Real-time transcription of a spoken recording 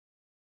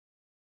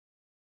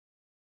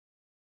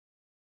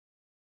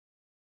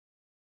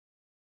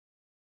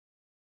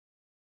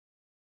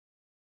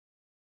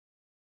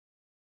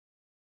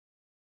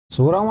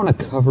So what I want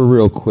to cover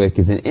real quick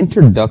is an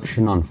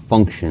introduction on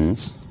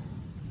functions.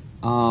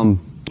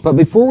 But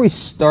before we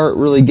start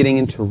really getting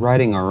into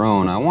writing our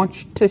own, I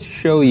want to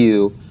show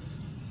you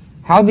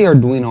how the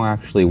Arduino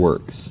actually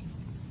works.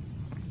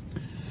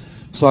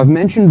 So I've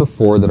mentioned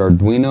before that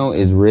Arduino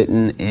is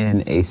written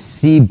in a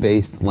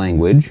C-based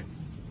language,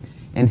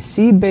 and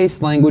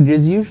C-based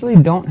languages usually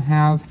don't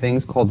have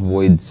things called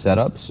void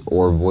setups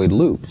or void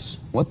loops.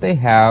 What they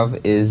have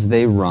is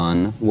they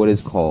run what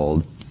is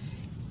called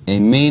a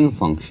main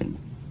function.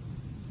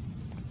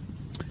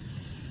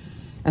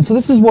 And so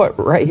this is what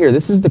right here,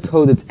 this is the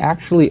code that's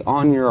actually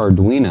on your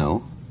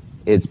Arduino.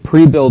 It's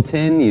pre-built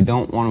in, you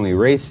don't want to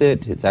erase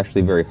it. It's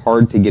actually very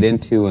hard to get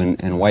into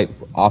and wipe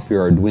off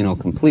your Arduino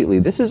completely.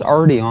 This is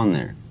already on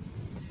there.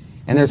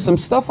 And there's some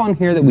stuff on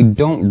here that we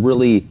don't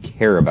really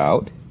care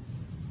about.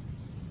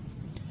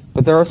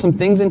 But there are some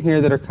things in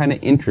here that are kind of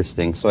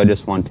interesting, so I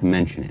just wanted to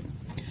mention it.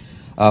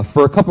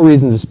 For a couple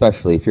reasons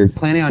especially. If you're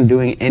planning on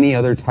doing any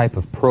other type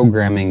of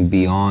programming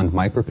beyond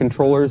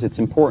microcontrollers, it's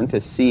important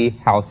to see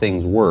how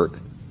things work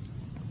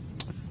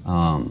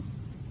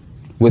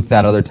with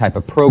that other type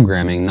of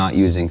programming, not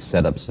using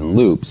setups and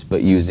loops,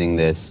 but using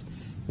this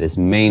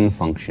main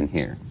function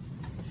here.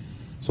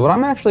 So what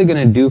I'm actually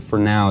going to do for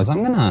now is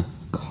I'm going to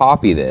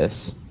copy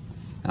this,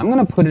 and I'm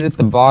going to put it at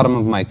the bottom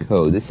of my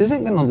code. This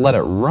isn't going to let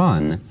it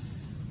run,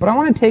 but I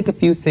want to take a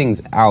few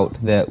things out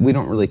that we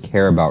don't really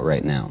care about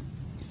right now.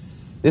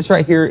 This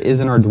right here is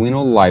an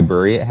Arduino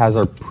library. It has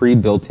our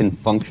pre-built-in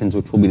functions,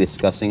 which we'll be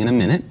discussing in a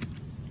minute.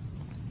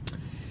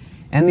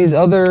 And these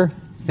other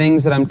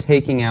things that I'm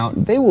taking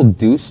out, they will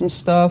do some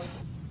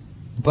stuff,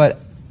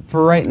 but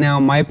for right now,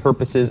 my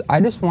purposes, I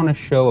just want to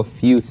show a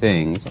few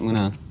things. I'm going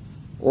to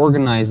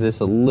organize this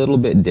a little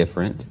bit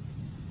different.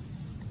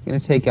 I'm going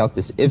to take out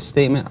this if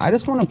statement. I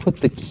just want to put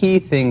the key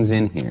things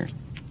in here.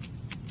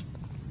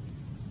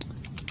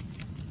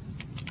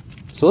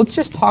 So let's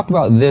just talk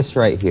about this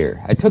right here.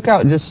 I took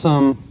out just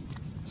some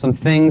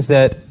things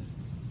that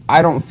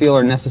I don't feel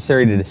are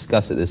necessary to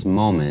discuss at this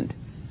moment.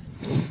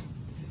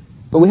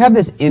 But we have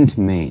this Int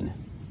Main.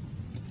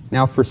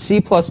 Now for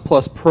C++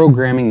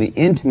 programming, the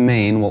Int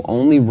Main will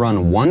only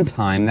run one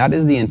time. That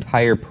is the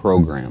entire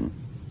program.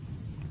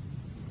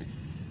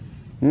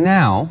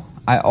 Now,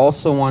 I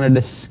also want to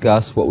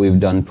discuss what we've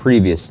done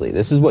previously.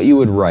 This is what you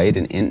would write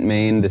in Int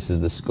Main. This is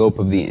the scope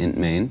of the Int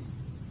Main.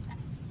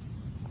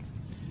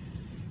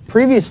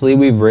 Previously,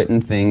 we've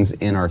written things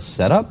in our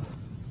setup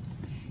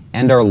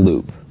and our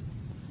loop.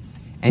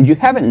 And you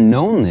haven't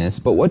known this,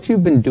 but what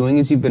you've been doing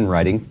is you've been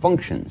writing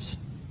functions.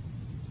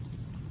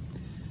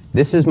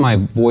 This is my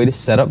void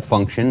setup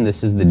function.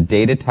 This is the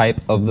data type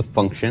of the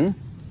function.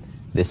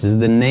 This is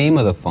the name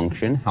of the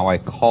function, how I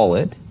call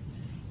it.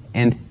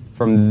 And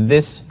from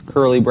this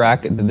curly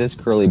bracket to this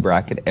curly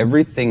bracket,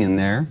 everything in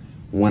there,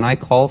 when I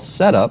call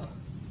setup,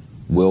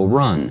 will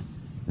run.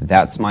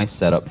 That's my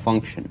setup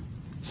function.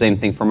 Same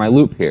thing for my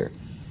loop here.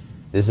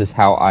 This is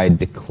how I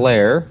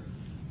declare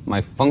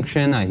my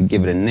function. I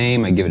give it a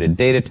name, I give it a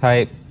data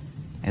type,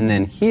 and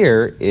then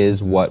here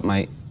is what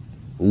my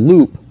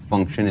loop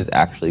function is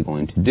actually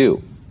going to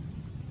do.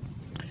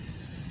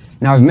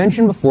 Now I've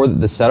mentioned before that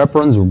the setup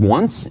runs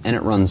once and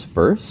it runs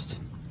first,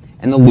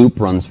 and the loop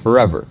runs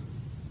forever.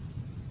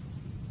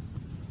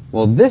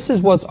 Well, this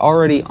is what's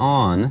already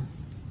on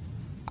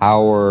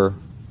our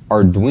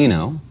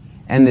Arduino.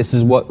 And this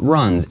is what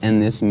runs, and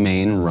this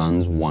main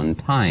runs one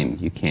time.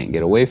 You can't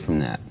get away from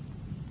that.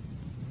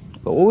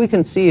 But what we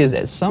can see is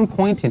at some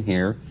point in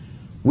here,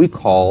 we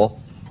call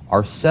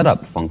our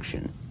setup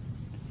function.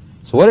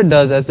 So what it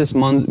does as this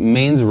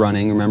main's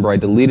running, remember I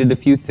deleted a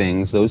few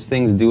things, those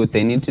things do what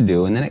they need to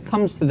do, and then it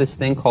comes to this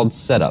thing called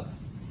setup.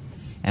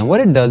 And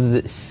what it does is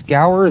it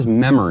scours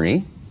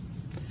memory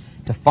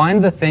to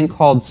find the thing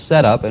called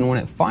setup, and when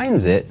it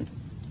finds it,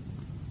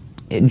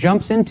 it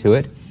jumps into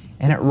it,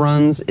 and it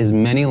runs as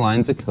many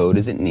lines of code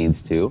as it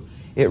needs to.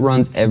 It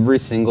runs every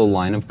single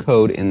line of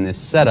code in this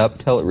setup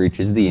till it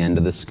reaches the end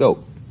of the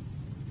scope.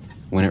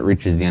 When it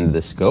reaches the end of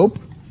the scope,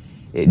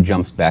 it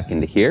jumps back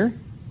into here.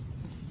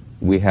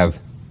 We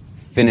have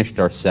finished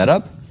our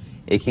setup.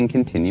 It can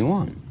continue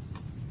on.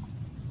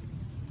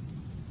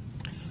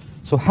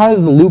 So how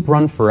does the loop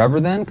run forever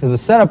then? Because the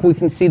setup, we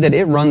can see that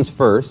it runs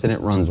first and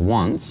it runs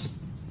once.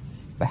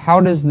 But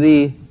how does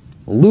the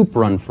loop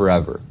run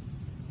forever?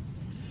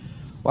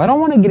 Well, I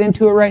don't want to get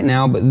into it right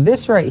now, but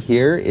this right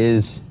here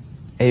is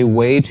a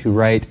way to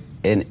write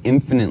an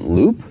infinite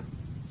loop.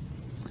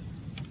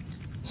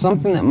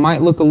 Something that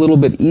might look a little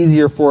bit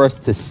easier for us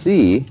to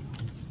see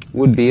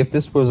would be if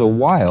this was a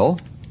while,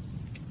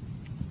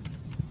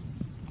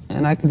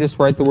 and I could just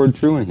write the word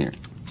true in here.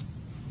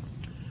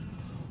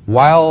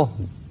 While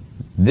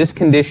this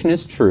condition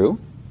is true,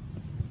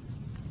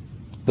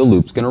 the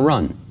loop's going to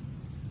run.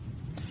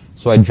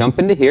 So I jump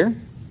into here,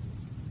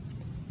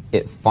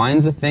 it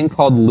finds a thing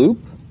called loop,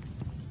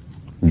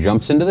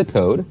 jumps into the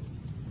code,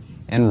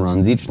 and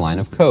runs each line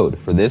of code.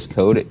 For this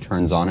code, it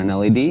turns on an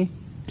LED,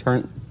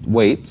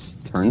 waits,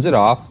 turns it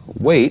off,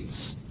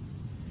 waits,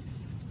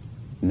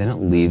 and then it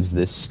leaves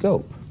this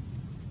scope.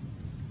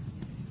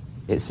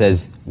 It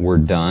says we're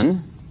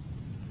done.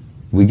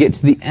 We get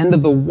to the end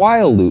of the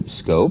while loop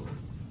scope,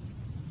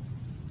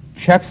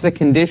 checks the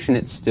condition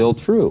it's still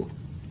true.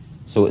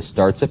 So it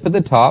starts up at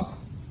the top,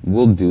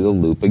 we'll do the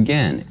loop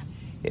again.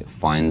 It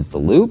finds the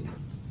loop,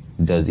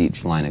 does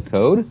each line of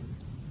code,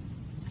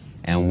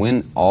 and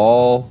when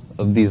all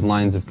of these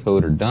lines of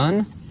code are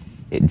done,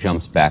 it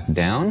jumps back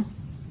down,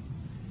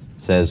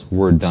 says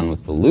we're done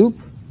with the loop,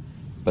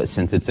 but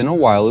since it's in a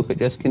while loop, it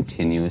just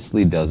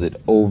continuously does it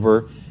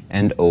over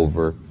and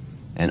over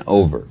and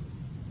over.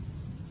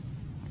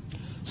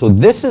 So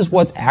this is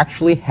what's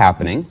actually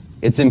happening.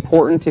 It's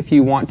important if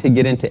you want to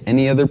get into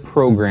any other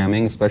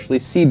programming, especially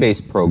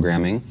C-based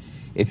programming.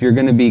 If you're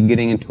going to be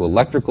getting into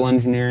electrical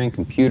engineering,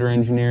 computer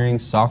engineering,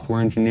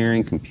 software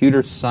engineering,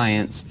 computer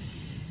science,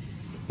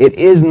 it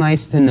is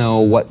nice to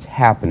know what's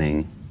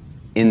happening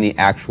in the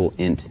actual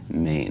int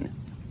main.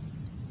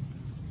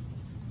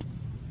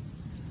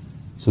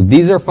 So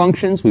these are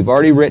functions. We've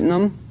already written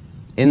them.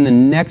 In the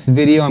next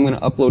video I'm going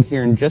to upload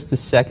here in just a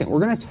second, we're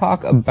going to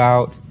talk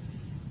about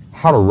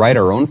how to write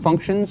our own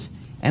functions,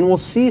 and we'll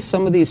see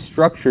some of these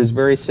structures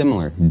very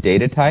similar.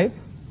 Data type,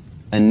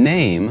 a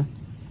name,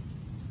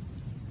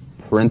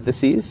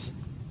 parentheses,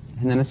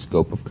 and then a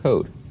scope of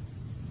code.